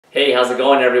Hey, how's it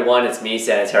going everyone? It's me,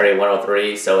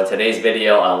 Sanitary103. So in today's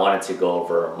video, I wanted to go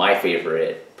over my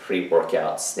favorite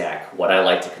pre-workout snack, what I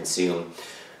like to consume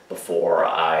before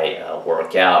I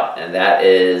work out, and that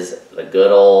is the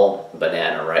good old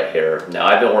banana right here. Now,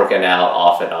 I've been working out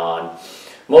off and on,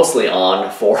 mostly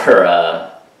on for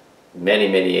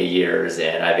many years,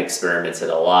 and I've experimented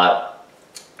a lot.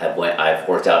 I've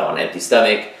worked out on empty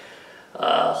stomach.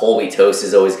 Whole wheat toast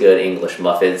is always good. English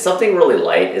muffins, something really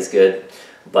light is good.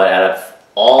 But out of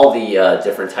all the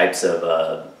different types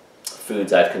of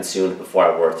foods I've consumed before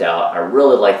I worked out, I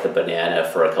really like the banana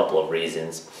for a couple of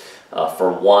reasons.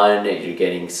 For one, you're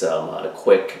getting some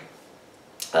quick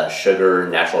sugar,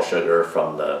 natural sugar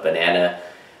from the banana,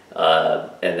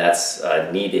 and that's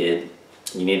needed.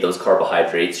 You need those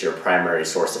carbohydrates, your primary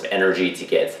source of energy to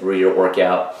get through your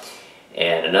workout.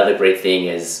 And another great thing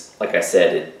is, like I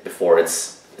said before,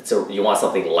 you want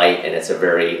something light, and it's a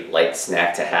very light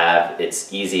snack to have.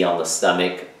 It's easy on the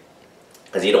stomach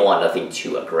because you don't want nothing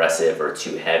too aggressive or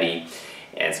too heavy.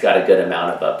 And it's got a good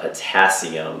amount of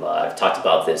potassium. I've talked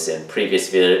about this in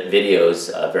previous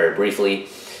videos very briefly.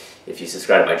 If you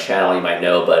subscribe to my channel, you might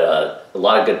know, but a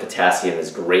lot of good potassium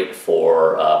is great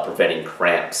for preventing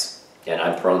cramps. And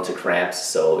I'm prone to cramps,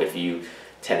 so if you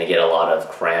tend to get a lot of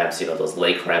cramps, those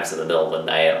leg cramps in the middle of the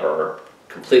night are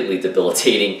completely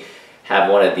debilitating,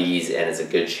 have one of these and it's a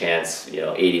good chance,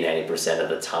 80–90% of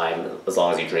the time, as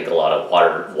long as you drink a lot of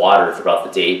water throughout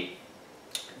the day,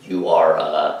 you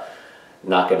are you're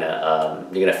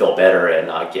gonna feel better and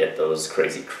not get those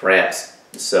crazy cramps.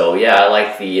 So yeah, I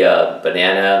like the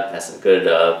banana. It has some good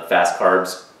fast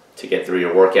carbs to get through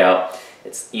your workout.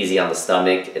 It's easy on the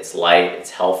stomach, it's light, it's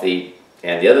healthy.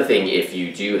 And the other thing, if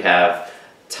you do have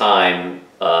time,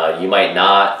 you might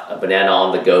not, a banana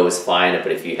on the go is fine,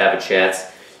 but if you have a chance,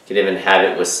 you can even have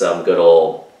it with some good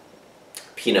old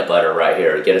peanut butter right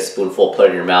here. Get a spoonful, put it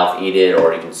in your mouth, eat it,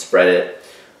 or you can spread it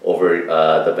over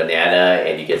the banana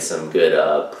and you get some good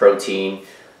protein,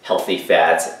 healthy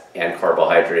fats, and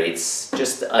carbohydrates,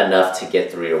 just enough to get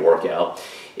through your workout.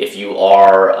 If you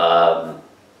are,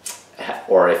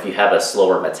 or if you have a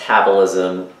slower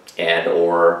metabolism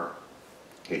or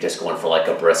you're just going for like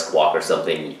a brisk walk or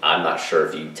something, I'm not sure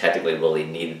if you technically really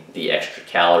need the extra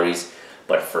calories.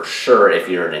 But for sure, if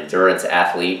you're an endurance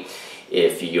athlete,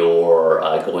 if you're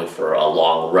going for a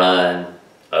long run,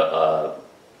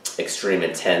 extreme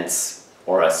intense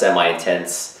or a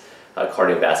semi-intense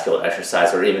cardiovascular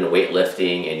exercise, or even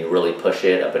weightlifting, and you really push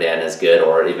it, a banana is good.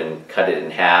 Or even cut it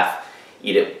in half,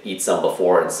 eat some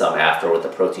before and some after with a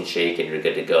protein shake, and you're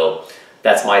good to go.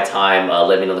 That's my time.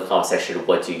 Let me know in the comment section,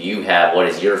 what do you have? What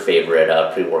is your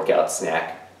favorite pre-workout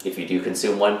snack, if you do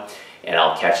consume one? And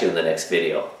I'll catch you in the next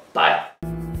video. Bye.